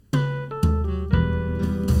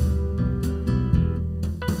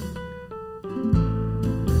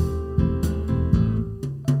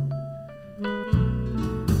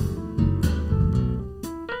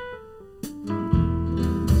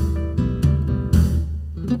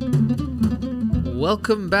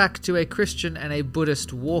Welcome back to A Christian and a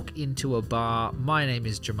Buddhist Walk into a Bar. My name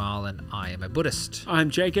is Jamal and I am a Buddhist.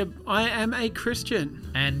 I'm Jacob. I am a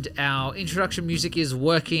Christian. And our introduction music is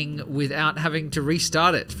working without having to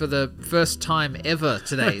restart it for the first time ever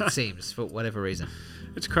today, it seems, for whatever reason.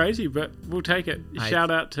 It's crazy, but we'll take it.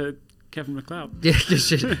 Shout out to Kevin McLeod. Yeah,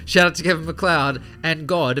 shout out to Kevin McLeod and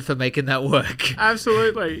God for making that work.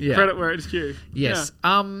 Absolutely. Yeah. Credit where it's due. Yes.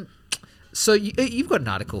 Yeah. So you've got an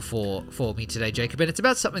article for me today, Jacob, and it's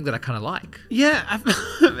about something that I kind of like. Yeah,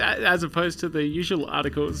 as opposed to the usual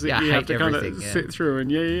articles that you have to kind of sit through. And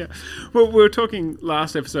yeah. Well, we were talking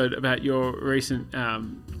last episode about your recent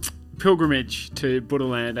pilgrimage to Buddha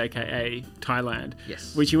land, aka Thailand.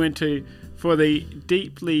 Yes. Which you went to for the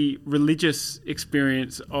deeply religious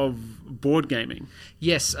experience of board gaming.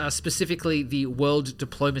 Yes, specifically the World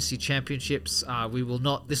Diplomacy Championships. We will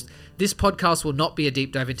not. This podcast will not be a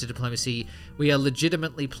deep dive into diplomacy. We are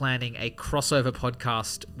legitimately planning a crossover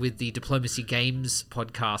podcast with the Diplomacy Games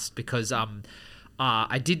podcast because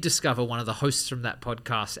I did discover one of the hosts from that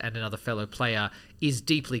podcast and another fellow player is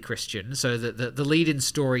deeply Christian. So the lead-in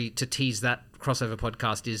story to tease that crossover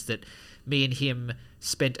podcast is that me and him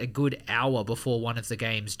spent a good hour before one of the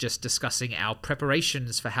games just discussing our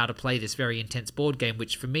preparations for how to play this very intense board game,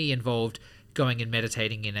 which for me involved going and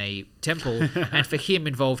meditating in a temple, and for him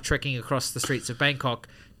involved trekking across the streets of Bangkok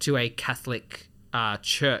to a Catholic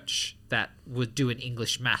church that would do an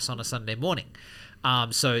English mass on a Sunday morning.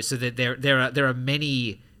 So that there are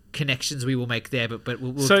many connections we will make there, but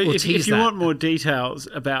we'll tease that. If you want more details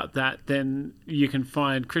about that, then you can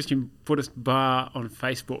find Christian Buddhist Bar on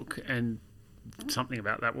Facebook, and something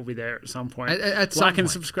about that will be there at some point. At some point.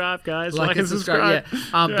 Subscribe, guys. Like and subscribe.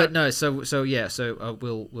 Yeah. But no. So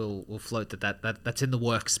we'll float that's in the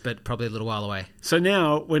works, but probably a little while away. So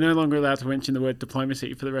now we're no longer allowed to mention the word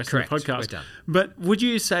diplomacy for the rest Correct. of the podcast. We're done. But would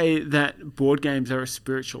you say that board games are a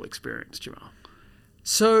spiritual experience, Jamal?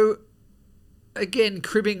 So, again,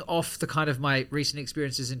 cribbing off the kind of my recent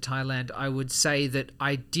experiences in Thailand, I would say that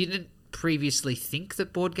I didn't previously think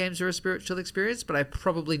that board games are a spiritual experience, but I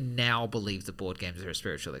probably now believe that board games are a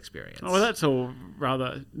spiritual experience. Oh, well, that's all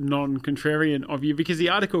rather non-contrarian of you, because the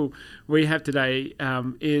article we have today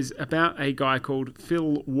is about a guy called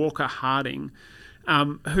Phil Walker Harding,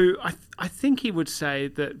 who I think he would say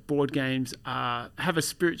that board games have a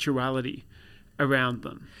spirituality around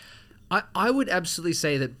them. I would absolutely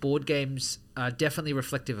say that board games are definitely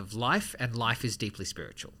reflective of life, and life is deeply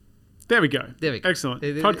spiritual. There we go. Excellent.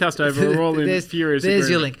 Podcast over. We're all in furious There's agreement.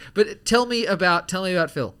 your link. But tell me about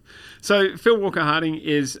Phil. So Phil Walker Harding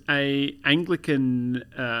is a Anglican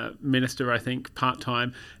minister, I think,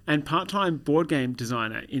 part-time, and part-time board game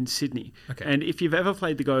designer in Sydney. Okay. And if you've ever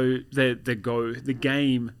played the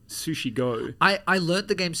game Sushi Go, I learnt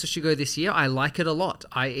the game Sushi Go this year. I like it a lot.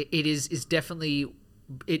 It's definitely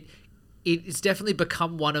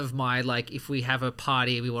become one of my, like, if we have a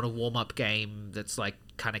party and we want a warm-up game that's like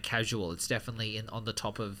kind of casual, it's definitely on the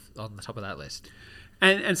top of that list.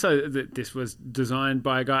 And so this was designed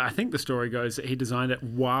by a guy. I think the story goes that he designed it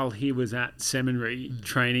while he was at seminary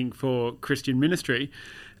training for Christian ministry,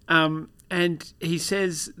 and he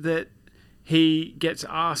says that he gets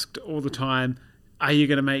asked all the time, "Are you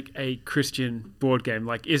going to make a Christian board game?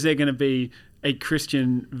 Like, is there going to be a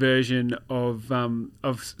Christian version of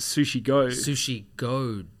Sushi Go?" Sushi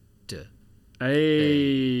Go.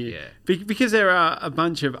 Yeah. Because there are a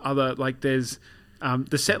bunch of other, like there's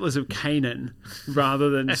the Settlers of Canaan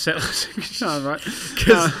rather than Settlers of Canaan, right?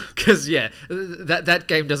 Because that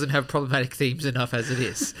game doesn't have problematic themes enough as it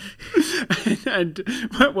is. and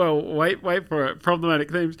well, wait for it.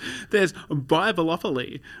 Problematic themes. There's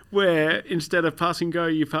Bibleopoly, where instead of passing go,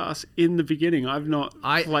 you pass in the beginning. I've not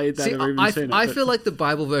played that or even seen it. I feel like the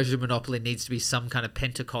Bible version of Monopoly needs to be some kind of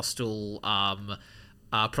Pentecostal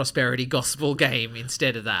prosperity gospel game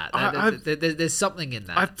instead of that. There's something in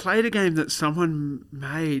that. I've played a game that someone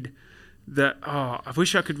made that, I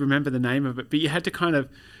wish I could remember the name of it, but you had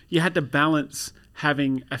to balance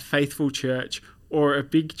having a faithful church or a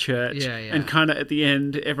big church, and kind of at the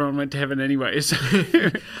end, everyone went to heaven anyway. So.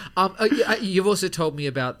 You've also told me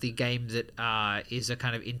about the game that is a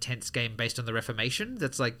kind of intense game based on the Reformation.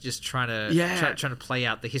 That's like just trying to play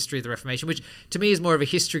out the history of the Reformation, which to me is more of a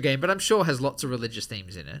history game, but I'm sure has lots of religious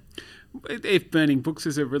themes in it. If burning books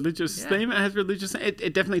is a religious theme, it has religious.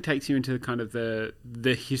 It definitely takes you into kind of the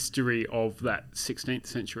history of that 16th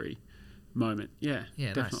century moment. Yeah,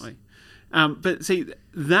 definitely. Nice. But see,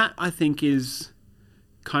 that I think is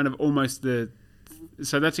kind of almost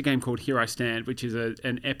so that's a game called Here I Stand, which is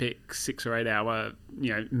an epic 6 or 8 hour,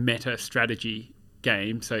 meta strategy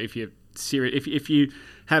game. So if you're serious. If you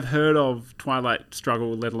have heard of Twilight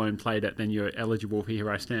Struggle, let alone played it, then you're eligible for Here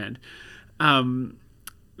I Stand.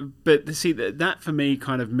 But see, that for me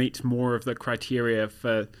kind of meets more of the criteria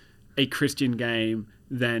for a Christian game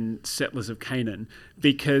than Settlers of Canaan,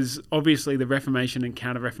 because obviously the Reformation and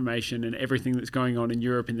Counter-Reformation and everything that's going on in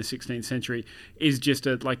Europe in the 16th century is just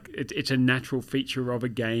it's a natural feature of a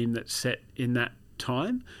game that's set in that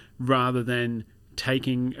time, rather than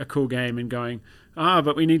taking a cool game and going,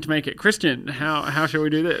 but we need to make it Christian. How shall we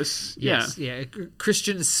do this? Yes, yeah.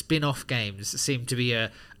 Christian spin-off games seem to be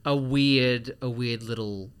a weird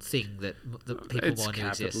little thing that people want to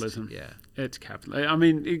exist. It's capitalism. Yeah, it's capitalism. I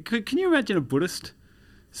mean, can you imagine a Buddhist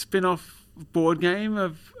spin-off board game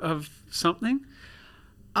of something?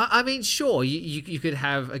 I mean, sure, you could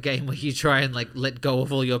have a game where you try and let go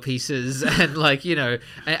of all your pieces and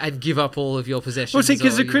and give up all of your possessions. Well, see,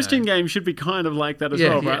 because a Christian game should be kind of like that as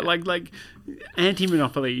well, right? Yeah. Like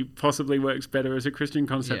anti-Monopoly possibly works better as a Christian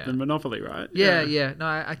concept than Monopoly, right? Yeah. No,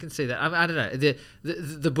 I can see that. I don't know.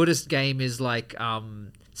 The Buddhist game is like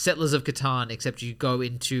Settlers of Catan, except you go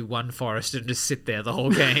into one forest and just sit there the whole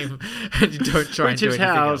game, and you don't try and do anything else. Which is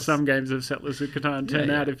how some games of Settlers of Catan turn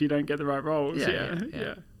out if you don't get the right rolls. Yeah.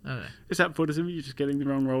 I don't know. Is that Buddhism? You're just getting the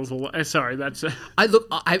wrong rolls all. Sorry, that's. I'm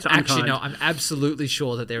absolutely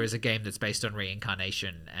sure that there is a game that's based on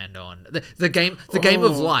reincarnation and on the game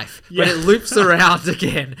of life, but it loops around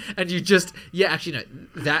again, and you just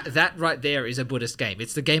that right there is a Buddhist game.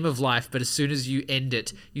 It's the game of life, but as soon as you end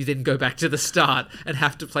it, you then go back to the start and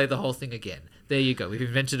have to play the whole thing again. There you go. We've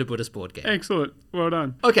invented a Buddhist board game. Excellent. Well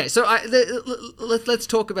done. Okay, so let's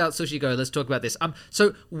talk about Sushi Go. Let's talk about this.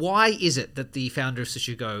 So why is it that the founder of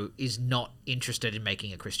Sushi Go is not interested in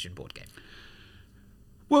making a Christian board game?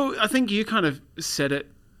 Well, I think you kind of said it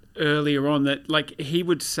earlier on that, he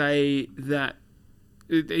would say that.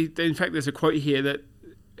 In fact, there's a quote here that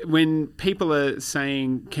when people are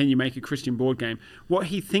saying, "Can you make a Christian board game?" what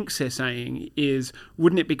he thinks they're saying is,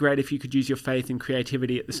 "Wouldn't it be great if you could use your faith and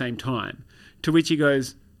creativity at the same time?" To which he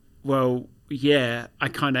goes, "Well, yeah, I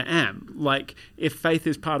kind of am. If faith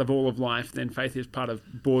is part of all of life, then faith is part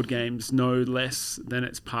of board games no less than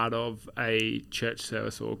it's part of a church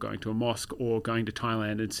service or going to a mosque or going to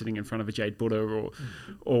Thailand and sitting in front of a jade Buddha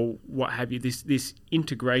or what have you. This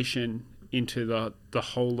integration into the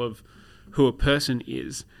whole of who a person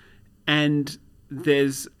is. And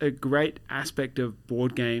there's a great aspect of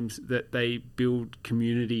board games that they build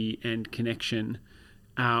community and connection,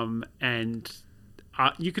 and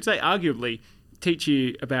you could say arguably teach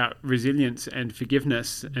you about resilience and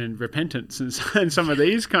forgiveness and repentance and some of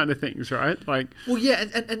these kind of things, right? Well, yeah,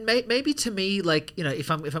 and maybe to me, if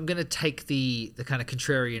I'm going to take the kind of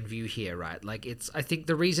contrarian view here, right? I think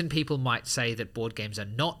the reason people might say that board games are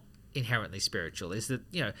not inherently spiritual is that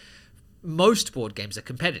most board games are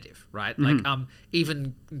competitive, right? Mm-hmm.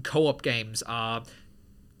 Even co-op games are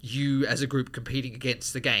you as a group competing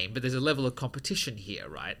against the game, but there's a level of competition here,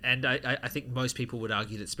 right? And I think most people would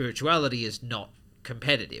argue that spirituality is not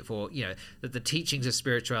competitive, or that the teachings of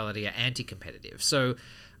spirituality are anti-competitive. So,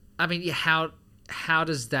 I mean, how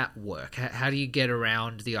does that work? How do you get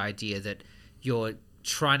around the idea that you're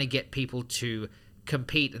trying to get people to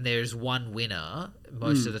compete and there's one winner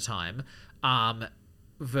most of the time,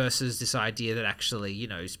 versus this idea that actually,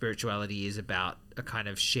 spirituality is about a kind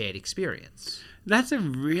of shared experience? That's a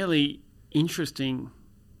really interesting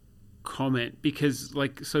comment because,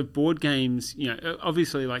 so board games,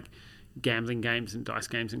 obviously, gambling games and dice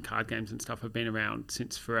games and card games and stuff have been around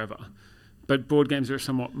since forever. But board games are a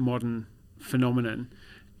somewhat modern phenomenon.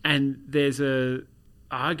 And there's a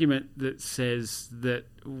argument that says that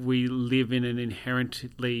we live in an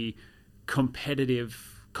inherently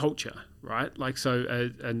competitive culture, right?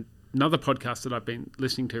 Another podcast that I've been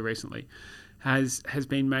listening to recently has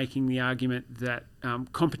been making the argument that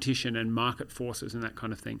competition and market forces and that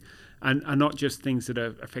kind of thing are not just things that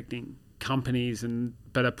are affecting companies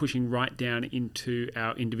but are pushing right down into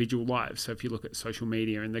our individual lives. So if you look at social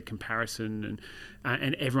media and the comparison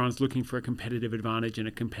and everyone's looking for a competitive advantage and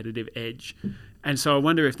a competitive edge. And so I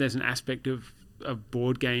wonder if there's an aspect of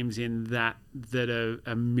board games in that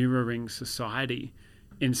are mirroring society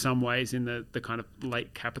in some ways in the kind of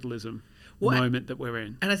late capitalism moment that we're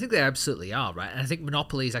in. And I think they absolutely are, right? And I think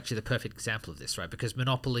Monopoly is actually the perfect example of this, right? Because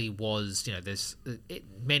Monopoly was, there's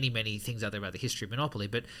many, many things out there about the history of Monopoly,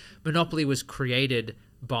 but Monopoly was created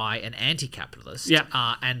by an anti-capitalist. Yeah.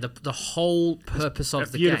 And the whole purpose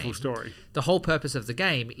of the game... beautiful story. The whole purpose of the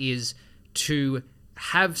game is to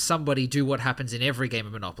have somebody do what happens in every game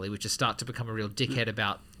of Monopoly, which is start to become a real dickhead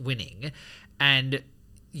about winning. And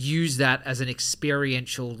use that as an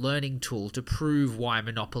experiential learning tool to prove why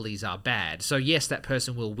monopolies are bad. So yes, that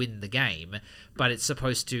person will win the game, but it's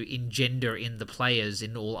supposed to engender in the players,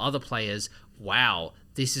 in all other players, wow,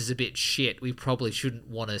 this is a bit shit. We probably shouldn't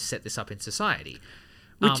want to set this up in society.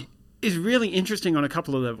 Which is really interesting on a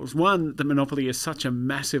couple of levels. One, the Monopoly is such a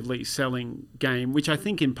massively selling game, which I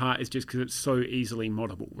think in part is just because it's so easily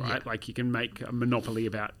moddable, right? Like you can make a Monopoly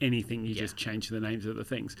about anything, you just change the names of the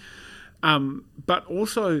things. But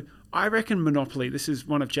also, I reckon Monopoly, this is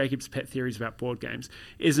one of Jacob's pet theories about board games,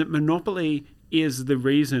 is that Monopoly is the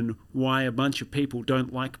reason why a bunch of people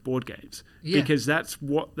don't like board games. Yeah. Because that's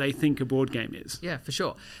what they think a board game is. Yeah, for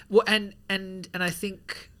sure. Well, and I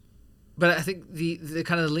think... But I think the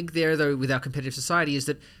kind of link there, though, with our competitive society is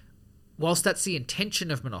that whilst that's the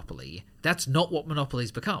intention of Monopoly, that's not what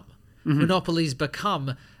Monopoly's become. Mm-hmm. Monopoly's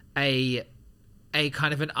become a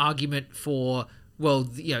kind of an argument for... Well,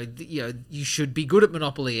 you should be good at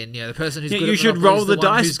Monopoly, and the person who's good at Monopoly should roll the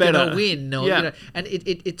dice who's better. Gonna win, or, and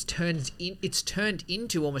it's turned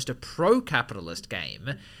into almost a pro-capitalist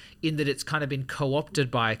game, in that it's kind of been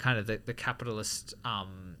co-opted by kind of the capitalist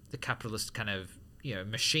kind of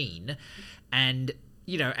machine, and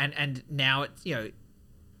now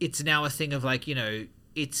it's now a thing of like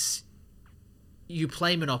it's. You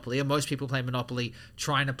play Monopoly, or most people play Monopoly,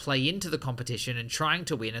 trying to play into the competition and trying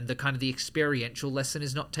to win, and the kind of the experiential lesson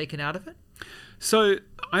is not taken out of it. So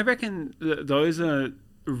I reckon those are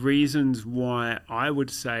reasons why I would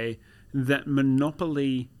say that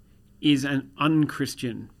Monopoly is an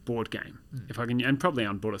unchristian board game, if I can, and probably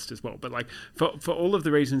un-Buddhist as well. But like for all of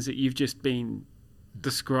the reasons that you've just been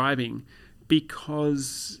describing,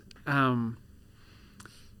 because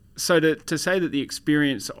so to say that the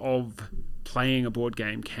experience of playing a board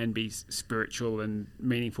game can be spiritual and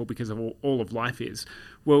meaningful because of all of life is,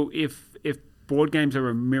 well, if board games are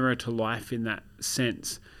a mirror to life in that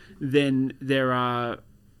sense, then there are,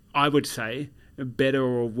 I would say, better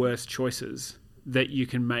or worse choices that you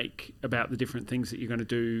can make about the different things that you're going to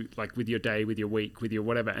do, like with your day, with your week, with your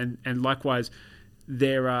whatever. And likewise,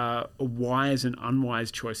 there are wise and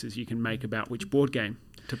unwise choices you can make about which board game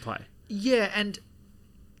to play. Yeah, and...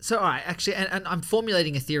 So, all right, actually, and I'm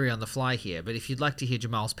formulating a theory on the fly here, but if you'd like to hear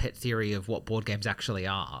Jamal's pet theory of what board games actually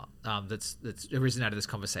are, that's arisen out of this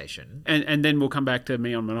conversation. And then we'll come back to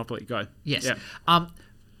me on Monopoly. Go. Yes. Yeah.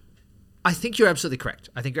 I think you're absolutely correct.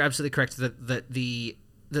 That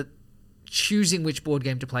that choosing which board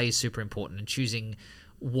game to play is super important, and choosing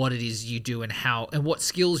what it is you do and how and what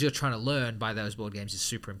skills you're trying to learn by those board games is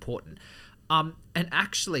super important. And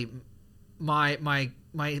actually, my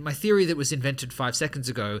theory that was invented 5 seconds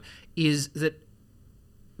ago is that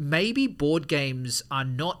maybe board games are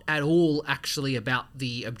not at all actually about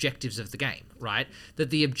the objectives of the game, right? That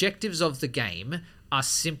the objectives of the game are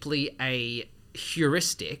simply a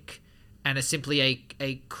heuristic and are simply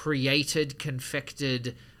a created,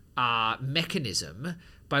 confected mechanism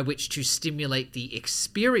by which to stimulate the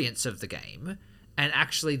experience of the game, and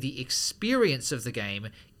actually the experience of the game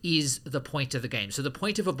is the point of the game. So the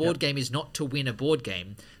point of a board game is not to win a board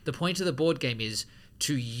game. The point of the board game is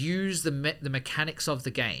to use the mechanics of the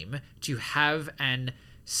game to have and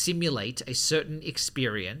simulate a certain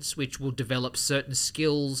experience which will develop certain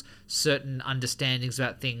skills, certain understandings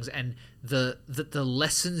about things, and the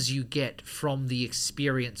lessons you get from the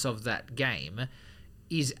experience of that game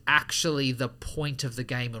is actually the point of the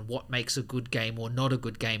game and what makes a good game or not a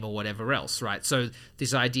good game or whatever else, right? So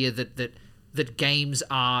this idea that games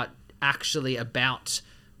are actually about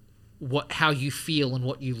how you feel and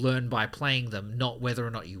what you learn by playing them, not whether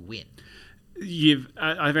or not you win.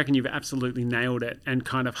 I reckon you've absolutely nailed it, and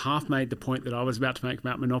kind of half made the point that I was about to make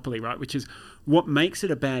about Monopoly, right? Which is, what makes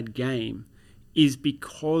it a bad game is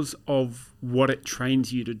because of what it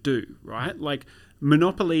trains you to do, right? Like,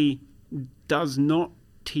 Monopoly does not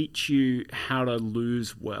teach you how to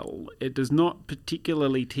lose well. It does not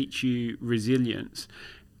particularly teach you resilience.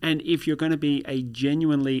 And if you're going to be a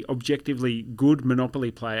genuinely, objectively good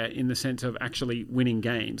Monopoly player in the sense of actually winning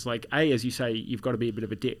games, like A, as you say, you've got to be a bit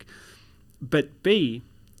of a dick. But B,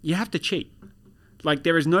 you have to cheat. Like,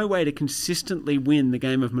 there is no way to consistently win the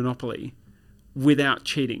game of Monopoly without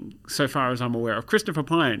cheating, so far as I'm aware of. Christopher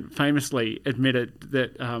Pyne famously admitted,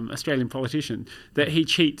 that Australian politician, that he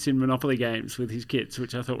cheats in Monopoly games with his kids,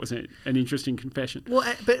 which I thought was an interesting confession.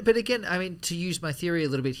 Well, but again, I mean, to use my theory a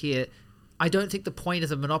little bit here, I don't think the point of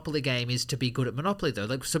the Monopoly game is to be good at Monopoly, though.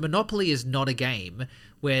 Like, so Monopoly is not a game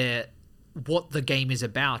where what the game is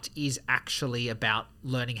about is actually about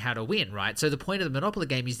learning how to win, right? So the point of the Monopoly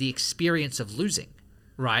game is the experience of losing,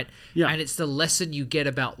 right? Yeah. And it's the lesson you get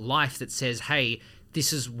about life that says, hey,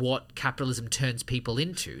 this is what capitalism turns people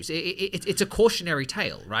into. It's a cautionary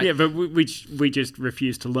tale, right? Yeah, but we just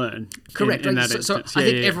refuse to learn. Correct. In right? that So instance. I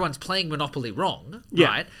think everyone's playing Monopoly wrong,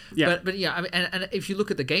 right? Yeah. But yeah, I mean, and if you look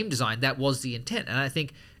at the game design, that was the intent. And I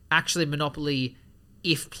think actually Monopoly,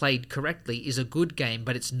 if played correctly, is a good game,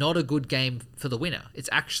 but it's not a good game for the winner. It's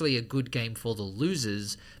actually a good game for the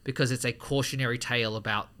losers because it's a cautionary tale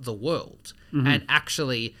about the world. Mm-hmm. And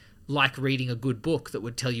actually, like reading a good book that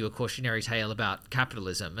would tell you a cautionary tale about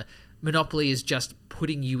capitalism, Monopoly is just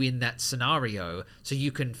putting you in that scenario so you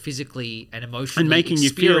can physically and emotionally and making you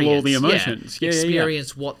feel all the emotions.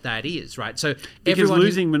 Experience what that is, right? So because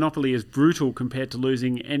losing Monopoly is brutal compared to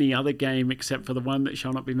losing any other game except for the one that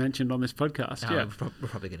shall not be mentioned on this podcast. We're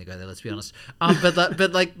probably going to go there. Let's be honest.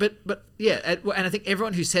 But yeah, and I think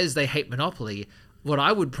everyone who says they hate Monopoly, what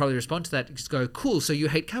I would probably respond to that is go, cool. So you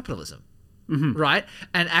hate capitalism. Mm-hmm. Right?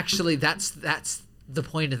 And actually that's the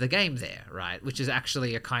point of the game there, right? Which is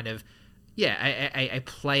actually a kind of a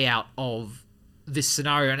play out of this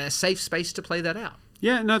scenario and a safe space to play that out.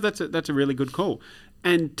 Yeah, no, that's a really good call.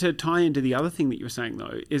 And to tie into the other thing that you were saying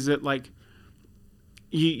though, is that like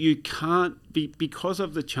you can't be, because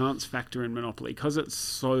of the chance factor in Monopoly, because it's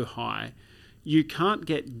so high, you can't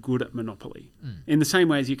get good at Monopoly in the same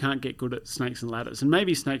way as you can't get good at Snakes and Ladders. And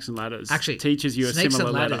maybe Snakes and Ladders actually teaches you a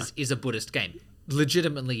similar ladder. Snakes and Ladders is a Buddhist game.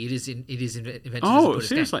 Legitimately, it is invented as a Buddhist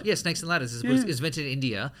seriously? game. Yeah, Snakes and Ladders is invented in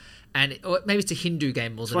India, and maybe it's a Hindu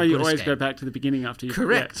game more than a Buddhist game. That's why you always go back to the beginning after you...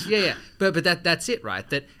 Correct, yeah. But that's it, right?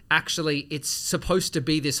 That actually it's supposed to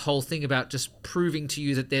be this whole thing about just proving to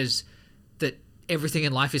you that everything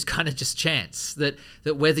in life is kind of just chance, that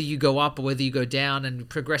whether you go up or whether you go down, and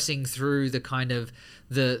progressing through the kind of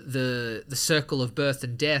the circle of birth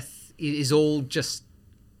and death is all just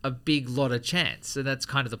a big lot of chance. So that's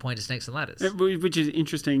kind of the point of Snakes and Ladders. Which is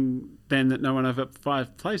interesting then that no one over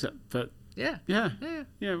 5 plays it. But yeah,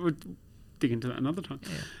 we'll dig into that another time.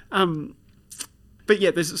 Yeah. But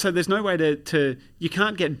yeah, there's no way to you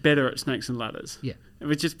can't get better at Snakes and Ladders. Yeah.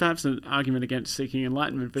 Which is perhaps an argument against seeking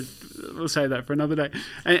enlightenment, but we'll say that for another day.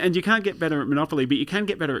 And you can't get better at Monopoly, but you can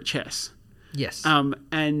get better at chess. Yes.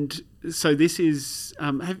 And so this is...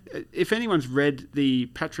 if anyone's read the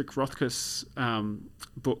Patrick Rothfuss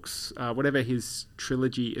books, whatever his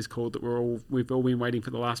trilogy is called, that we've all been waiting for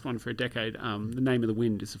the last one for a decade, The Name of the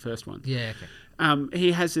Wind is the first one. Yeah, okay.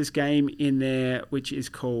 He has this game in there which is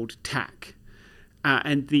called Tack.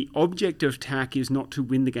 And the object of Tack is not to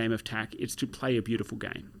win the game of Tack, it's to play a beautiful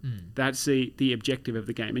game. That's the objective of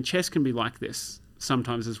the game. And chess can be like this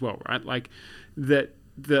sometimes as well, right? Like that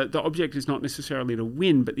the object is not necessarily to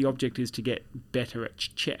win, but the object is to get better at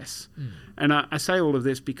chess. And I say all of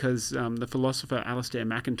this because the philosopher Alistair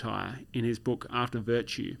MacIntyre, in his book After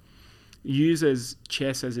Virtue, uses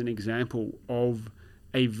chess as an example of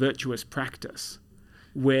a virtuous practice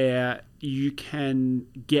where you can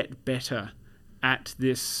get better at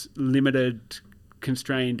this limited,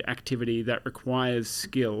 constrained activity that requires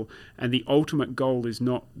skill, and the ultimate goal is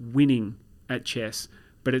not winning at chess,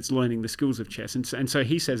 but it's learning the skills of chess. And so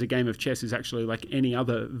he says a game of chess is actually like any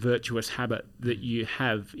other virtuous habit that you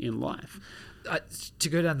have in life. To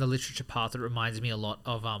go down the literature path, it reminds me a lot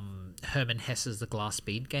of Hermann Hesse's The Glass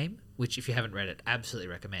Bead game, which if you haven't read it, absolutely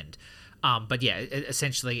recommend. But yeah,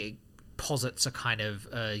 essentially it posits a kind of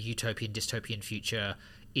utopian, dystopian future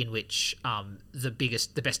in which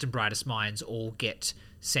the best and brightest minds all get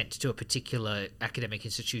sent to a particular academic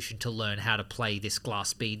institution to learn how to play this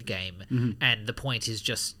glass bead game. And the point is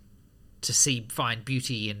just to find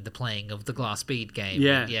beauty in the playing of the glass bead game.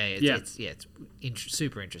 It's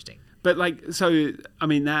super interesting. But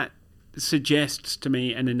that suggests to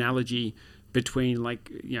me an analogy between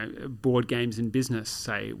board games and business,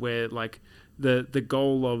 say, where like the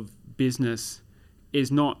goal of business is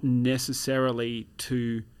not necessarily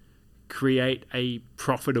to create a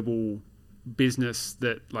profitable business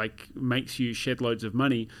that makes you shed loads of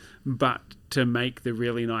money, but to make the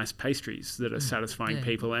really nice pastries that are satisfying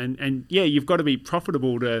people. And you've got to be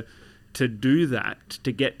profitable to do that,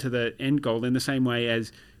 to get to the end goal, in the same way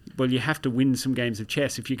as, well, you have to win some games of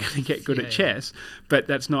chess if you're going to get good at chess, but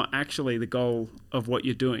that's not actually the goal of what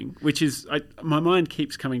you're doing, which is, my mind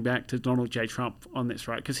keeps coming back to Donald J. Trump on this,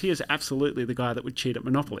 right? Because he is absolutely the guy that would cheat at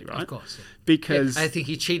Monopoly, right? Of course. Yeah. Because... I think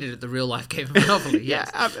he cheated at the real life game of Monopoly,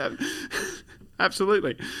 yes.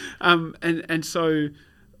 Absolutely. And so...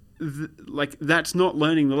 that's not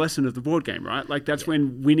learning the lesson of the board game, right? That's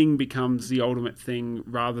when winning becomes the ultimate thing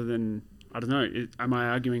rather than... I don't know. Am I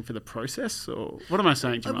arguing for the process, or what am I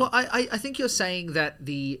saying, Jamal? Well, I think you're saying that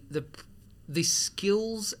the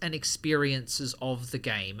skills and experiences of the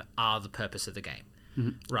game are the purpose of the game,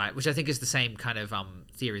 right? Which I think is the same kind of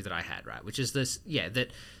theory that I had, right? Which is this,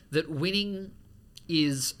 that winning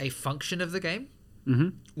is a function of the game.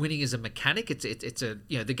 Winning is a mechanic. It's a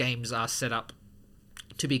the games are set up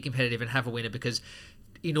to be competitive and have a winner because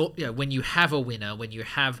when you have a winner, when you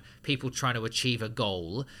have people trying to achieve a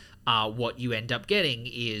goal, what you end up getting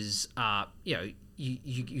is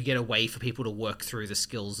you get a way for people to work through the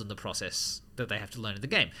skills and the process that they have to learn in the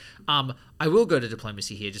game. I will go to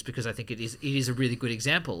diplomacy here just because I think it is a really good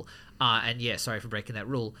example. And yeah, sorry for breaking that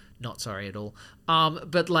rule. Not sorry at all.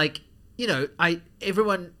 But like,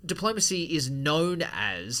 diplomacy is known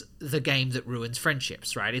as the game that ruins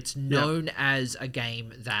friendships, right? It's known as a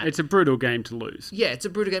game that... It's a brutal game to lose. Yeah, it's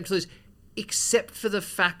a brutal game to lose, except for the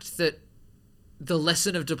fact that the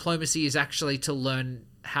lesson of diplomacy is actually to learn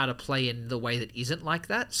how to play in the way that isn't like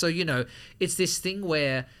that. So, it's this thing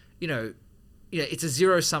where, it's a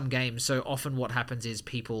zero-sum game, so often what happens is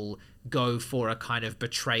people go for a kind of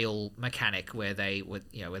betrayal mechanic where they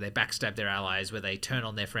backstab their allies, where they turn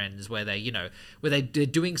on their friends, where they're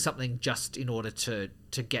doing something just in order to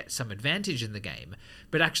get some advantage in the game.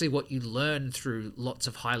 But actually what you learn through lots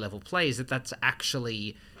of high-level play is that that's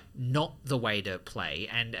actually not the way to play.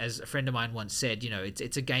 And as a friend of mine once said,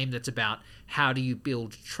 it's a game that's about how do you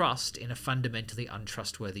build trust in a fundamentally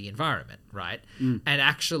untrustworthy environment, right? And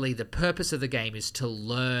actually the purpose of the game is to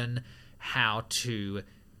learn how to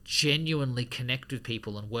genuinely connect with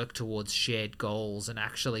people and work towards shared goals and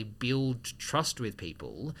actually build trust with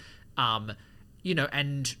people. And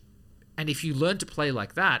if you learn to play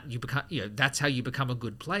like that, you become, that's how you become a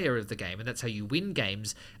good player of the game, and that's how you win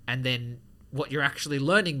games. And then what you're actually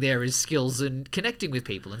learning there is skills in connecting with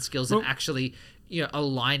people and skills in actually,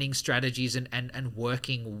 aligning strategies and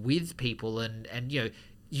working with people. And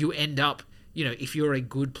you end up, if you're a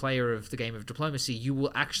good player of the game of diplomacy, you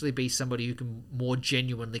will actually be somebody who can more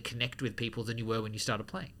genuinely connect with people than you were when you started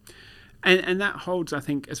playing. And that holds, I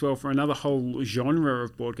think, as well for another whole genre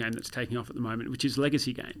of board game that's taking off at the moment, which is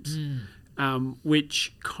legacy games,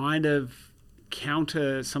 which kind of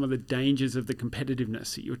counter some of the dangers of the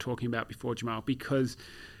competitiveness that you were talking about before, Jamal, because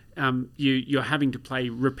you're having to play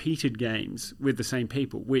repeated games with the same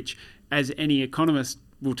people, which, as any economist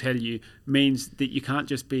will tell you, means that you can't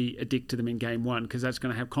just be a dick to them in game one, because that's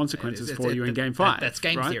going to have consequences for you in game five. That's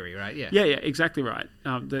game theory, right? Yeah, exactly right.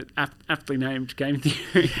 The aptly named game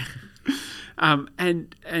theory.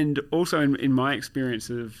 And also in my experience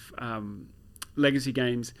of legacy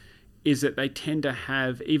games is that they tend to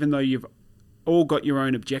have, even though you've all got your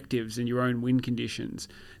own objectives and your own win conditions,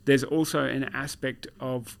 there's also an aspect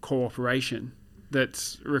of cooperation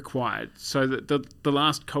that's required. So that the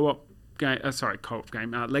last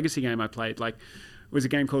legacy game I played was a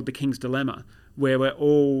game called The King's Dilemma, where we're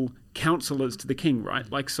all counselors to the king, right?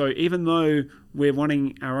 So even though we're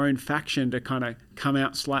wanting our own faction to kind of come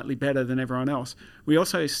out slightly better than everyone else, we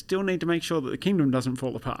also still need to make sure that the kingdom doesn't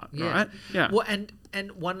fall apart, right? Yeah. Well,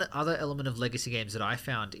 and one other element of legacy games that I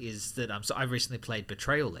found is that so I recently played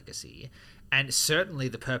Betrayal Legacy, and certainly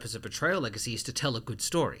the purpose of Betrayal Legacy is to tell a good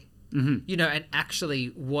story. And actually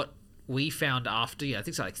what we found after, I think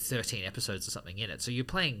it's like 13 episodes or something in it, so you're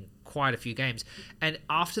playing quite a few games, and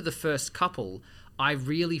after the first couple, I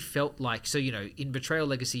really felt like, in Betrayal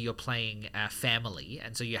Legacy, you're playing a family,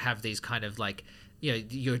 and so you have these kind of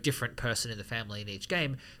you're a different person in the family in each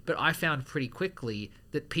game, but I found pretty quickly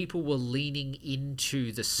that people were leaning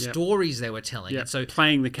into the stories they were telling. And so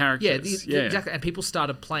playing the characters. Exactly. And people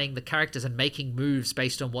started playing the characters and making moves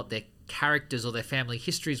based on what their characters or their family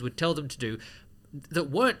histories would tell them to do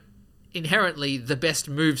that weren't inherently the best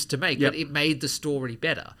moves to make, but it made the story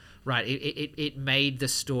better, right? It made the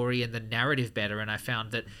story and the narrative better, and I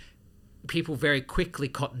found that people very quickly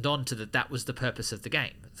cottoned on to that was the purpose of the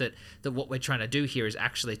game, that what we're trying to do here is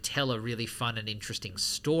actually tell a really fun and interesting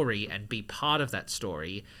story and be part of that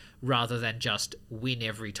story rather than just win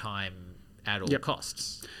every time at all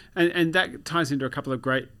costs. And that ties into a couple of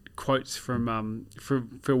great quotes from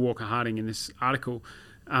Phil Walker Harding in this article.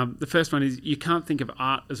 The first one is, you can't think of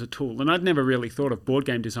art as a tool. And I'd never really thought of board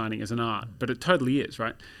game designing as an art, but it totally is,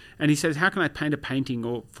 right? And he says, how can I paint a painting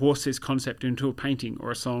or force this concept into a painting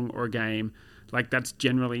or a song or a game? That's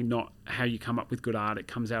generally not how you come up with good art. It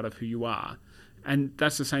comes out of who you are. And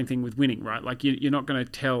that's the same thing with winning, right? You're not going to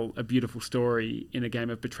tell a beautiful story in a game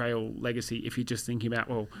of Betrayal Legacy if you're just thinking about,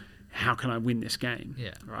 well, how can I win this game?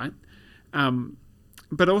 Yeah. Right?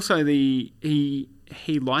 But also he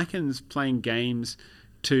likens playing games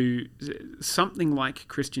to something like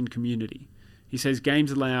Christian community. He says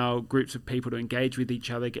games allow groups of people to engage with each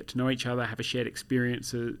other, get to know each other, have a shared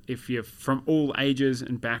experience. If you're from all ages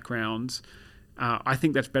and backgrounds, I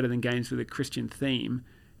think that's better than games with a Christian theme.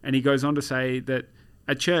 And he goes on to say that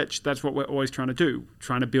at church, that's what we're always trying to do,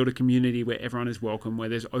 trying to build a community where everyone is welcome, where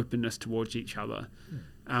there's openness towards each other.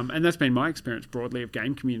 And that's been my experience broadly of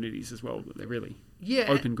game communities as well, that they're really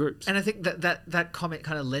open groups. And I think that comment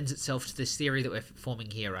kind of lends itself to this theory that we're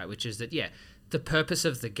forming here, right? Which is that, the purpose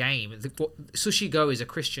of the game, Sushi Go is a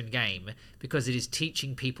Christian game because it is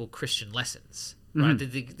teaching people Christian lessons, right?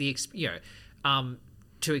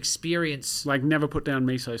 To experience, like, never put down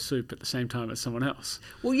miso soup at the same time as someone else.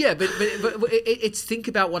 Well, yeah, but it's think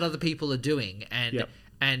about what other people are doing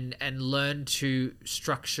and learn to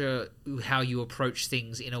structure how you approach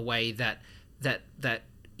things in a way that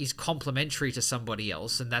is complementary to somebody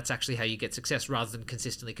else, and that's actually how you get success rather than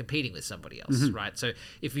consistently competing with somebody else, right? So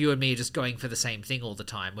if you and me are just going for the same thing all the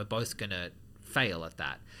time, we're both going to fail at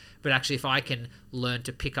that. But actually, if I can learn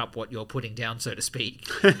to pick up what you're putting down, so to speak,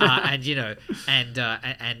 and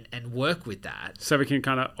work with that, so we can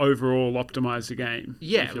kind of overall optimize the game.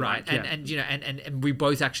 Yeah, right. Like. And we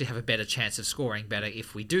both actually have a better chance of scoring better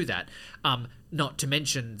if we do that. Not to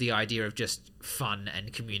mention the idea of just fun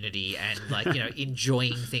and community and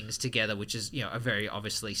enjoying things together, which is a very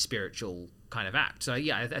obviously spiritual kind of act. So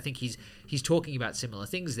I think he's talking about similar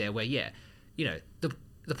things there, where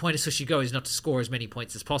the point of Sushi Go is not to score as many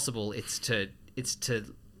points as possible. It's to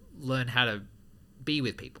learn how to be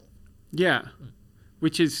with people. Yeah,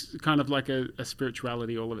 which is kind of like a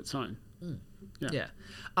spirituality all of its own. Yeah.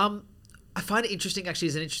 I find it interesting. Actually,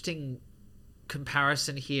 there's an interesting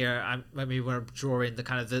comparison here. I maybe want to draw in the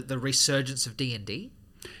kind of the resurgence of D&D.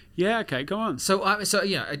 Yeah, okay, go on. So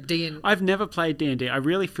D&D... I've never played D&D. I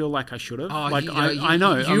really feel like I should have. I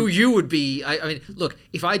know. You would be... I mean, look,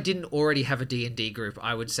 if I didn't already have a D&D group,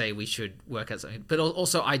 I would say we should work out something. But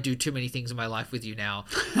also, I do too many things in my life with you now.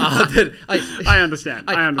 I understand.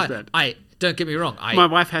 I understand. Don't get me wrong. My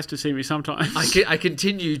wife has to see me sometimes. I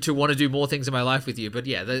continue to want to do more things in my life with you. But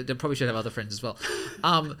yeah, they probably should have other friends as well.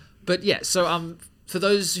 But yeah, so... For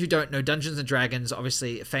those who don't know, Dungeons and Dragons,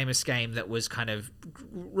 obviously a famous game that was kind of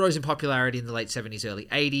rose in popularity in the late 70s, early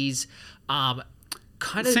 80s.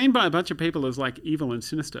 Kind of seen by a bunch of people as like evil and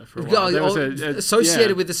sinister for a while.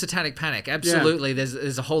 Associated with the Satanic Panic. Absolutely. Yeah.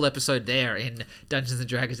 There's a whole episode there in Dungeons and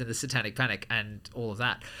Dragons and the Satanic Panic and all of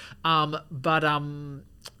that. And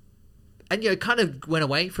kind of went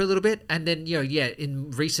away for a little bit. And then,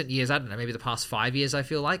 in recent years, I don't know, maybe the past 5 years, I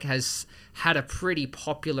feel like, has had a pretty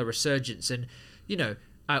popular resurgence. And,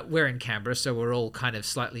 we're in Canberra, so we're all kind of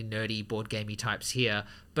slightly nerdy, board gamey types here.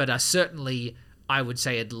 But certainly, I would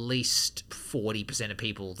say at least 40% of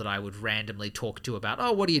people that I would randomly talk to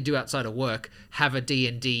about, what do you do outside of work, have a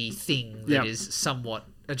D&D thing that is somewhat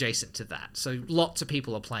adjacent to that. So lots of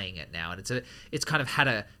people are playing it now, and it's kind of had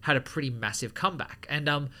a pretty massive comeback. And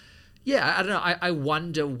I don't know. I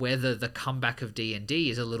wonder whether the comeback of D&D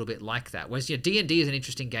is a little bit like that. Whereas D&D is an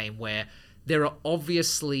interesting game where there are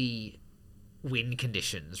obviously win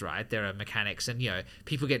conditions, right? There are mechanics, and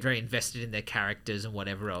people get very invested in their characters and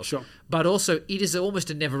whatever else. Sure. But also, it is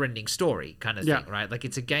almost a never-ending story kind of thing, right? Like,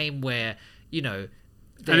 it's a game where and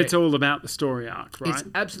it's all about the story arc, right? It's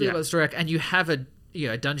absolutely about the story arc, and you have a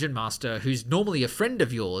dungeon master who's normally a friend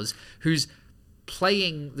of yours who's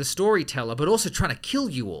playing the storyteller, but also trying to kill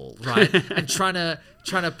you all, right? And trying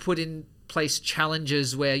to put in place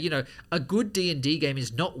challenges where a good D&D game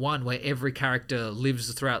is not one where every character lives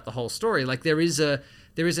throughout the whole story. Like, there is a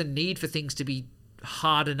need for things to be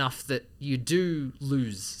hard enough that you do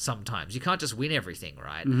lose sometimes. You can't just win everything,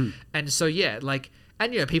 right? And so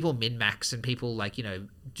people min-max, and people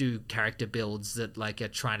do character builds that are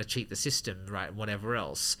trying to cheat the system, right, and whatever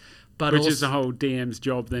else. But which is the whole DM's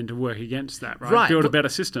job then, to work against that, right? Build a better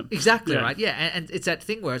system. Exactly, right? Yeah, and it's that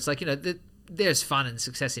thing where it's like, there's fun and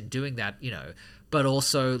success in doing that, but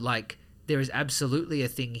also there is absolutely a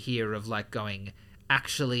thing here of going,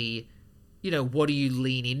 actually, what do you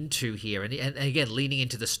lean into here? And again, leaning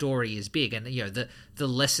into the story is big, and the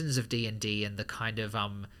lessons of D&D and the kind of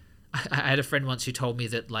I had a friend once who told me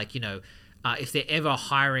that if they're ever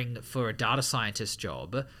hiring for a data scientist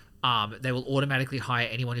job, they will automatically hire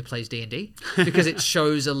anyone who plays D&D because it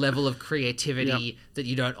shows a level of creativity that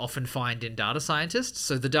you don't often find in data scientists.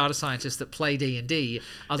 So the data scientists that play D&D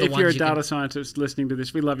are the ones. If you're a data scientist listening to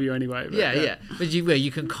this, we love you anyway. But But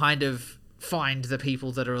you can kind of find the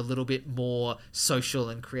people that are a little bit more social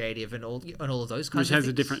and creative and all of those kinds of things. Which has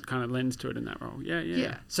a different kind of lens to it in that role.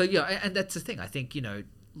 Yeah. So and that's the thing. I think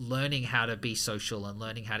learning how to be social and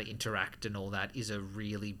learning how to interact and all that is a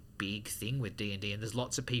really big thing with D&D, and there's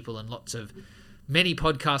lots of people and many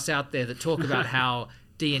podcasts out there that talk about how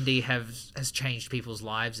D&D has changed people's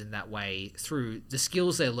lives in that way through the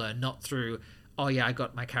skills they learn, not through I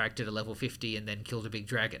got my character to level 50 and then killed a big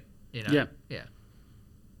dragon, Yeah.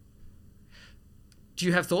 Do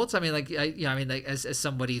you have thoughts? I mean, like, like as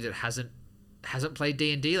somebody that hasn't played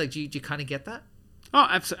D&D, like, do you kind of get that? Oh,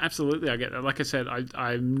 absolutely, I get that. Like I said,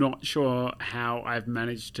 I'm not sure how I've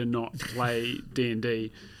managed to not play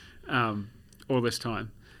D&D all this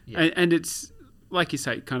time. Yeah. And it's, like you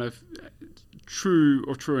say, kind of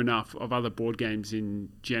true enough of other board games in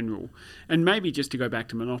general. And maybe just to go back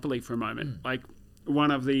to Monopoly for a moment, like one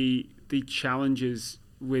of the challenges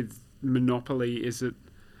with Monopoly is that,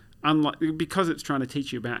 because it's trying to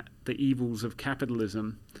teach you about the evils of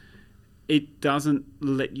capitalism, it doesn't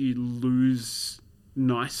let you lose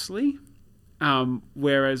nicely,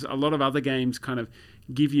 whereas a lot of other games kind of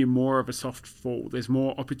give you more of a soft fall. There's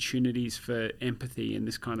more opportunities for empathy and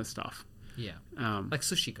this kind of stuff. Yeah, like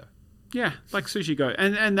Sushi Go. Yeah, like Sushi Go.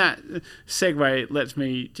 And that segue lets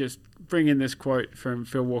me just bring in this quote from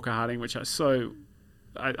Phil Walker Harding, which I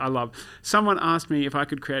love. Someone asked me if I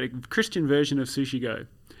could create a Christian version of Sushi Go,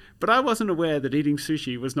 but I wasn't aware that eating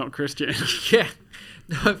sushi was not Christian. Yeah,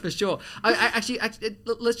 no, for sure. I actually,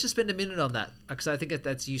 let's just spend a minute on that, because I think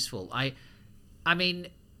that's useful. I mean,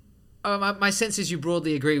 my sense is you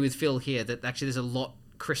broadly agree with Phil here that actually there's a lot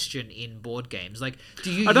Christian in board games. Like,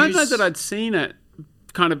 I don't know that I'd seen it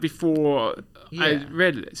kind of before I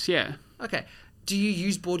read this. Yeah. Okay. Do you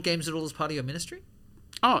use board games at all as part of your ministry?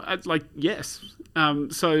 Oh, yes.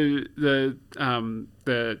 So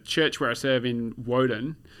the church where I serve in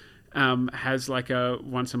Woden has like a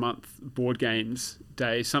once a month board games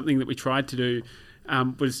day. Something that we tried to do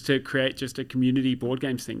was to create just a community board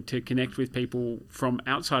games thing to connect with people from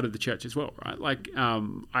outside of the church as well, right? Like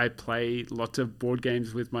I play lots of board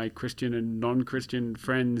games with my Christian and non-Christian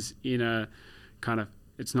friends in a kind of,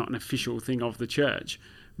 it's not an official thing of the church,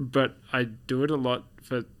 but I do it a lot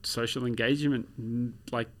for social engagement,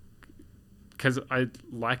 like, because I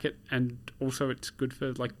like it, and also it's good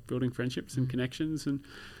for like building friendships and connections. And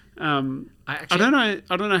I don't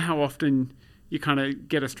know how often you kind of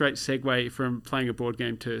get a straight segue from playing a board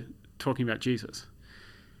game to talking about Jesus.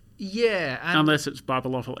 Yeah, unless it's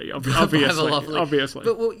Bibleopoly, obviously.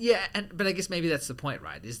 But I guess maybe that's the point,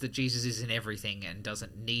 right? Is that Jesus is in everything and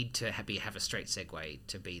doesn't need to have a straight segue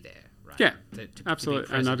to be there, right? Yeah,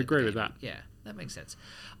 absolutely, and I'd agree with that. Yeah, that makes sense.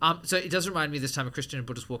 So it does remind me this time a Christian and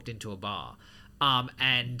Buddhist walked into a bar. So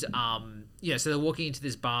they're walking into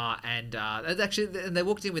this bar, and they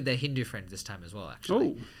walked in with their Hindu friend this time as well,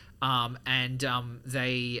 actually.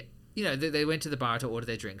 They went to the bar to order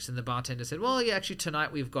their drinks, and the bartender said, well, yeah, actually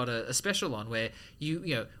tonight we've got a special on where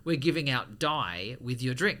we're giving out dye with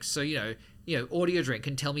your drinks. So, order your drink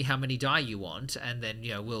and tell me how many dye you want, and then,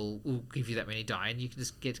 we'll give you that many dye, and you can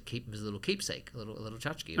just get to keep them as a little keepsake, a little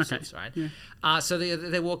tchotchke of sorts, right? Yeah. So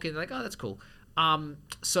they walk in, like, oh, that's cool.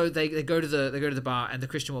 So they go to the bar, and the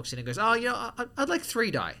Christian walks in and goes, oh, I'd like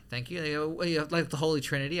 3 dye, thank you. They go, well, like the Holy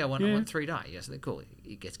Trinity, I want 3 dye. Yes, they're cool.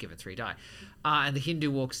 He gets given 3 dye. And the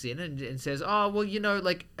Hindu walks in and says, oh, well,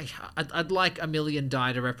 like, I'd like 1 million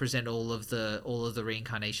dye to represent all of the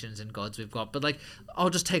reincarnations and gods we've got, but like, I'll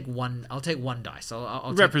just take one. I'll take 1 dice.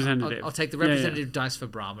 I'll take the representative dice for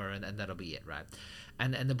Brahma, and that'll be it, right?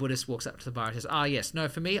 And the Buddhist walks up to the bar and says, yes, no,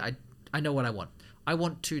 for me, I know what I want. I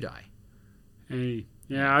want 2 dye. Hey.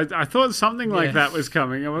 Yeah, I thought something like that was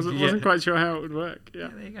coming. I wasn't quite sure how it would work. Yeah,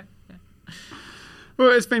 there you go. Yeah.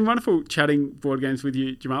 Well, it's been wonderful chatting board games with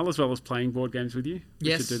you, Jamal, as well as playing board games with you.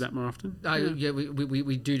 We should do that more often.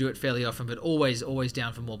 We do it fairly often, but always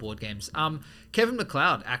down for more board games. Kevin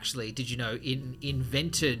MacLeod, actually, did you know,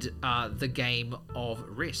 invented the game of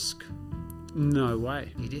Risk? No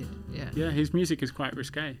way. He did, yeah. Yeah, his music is quite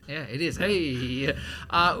risque. Yeah, it is. Hey!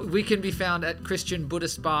 We can be found at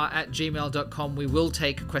christianbuddhistbar@gmail.com. We will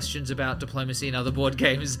take questions about diplomacy and other board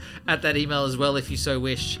games at that email as well, if you so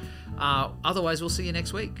wish. Otherwise, we'll see you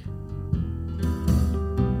next week.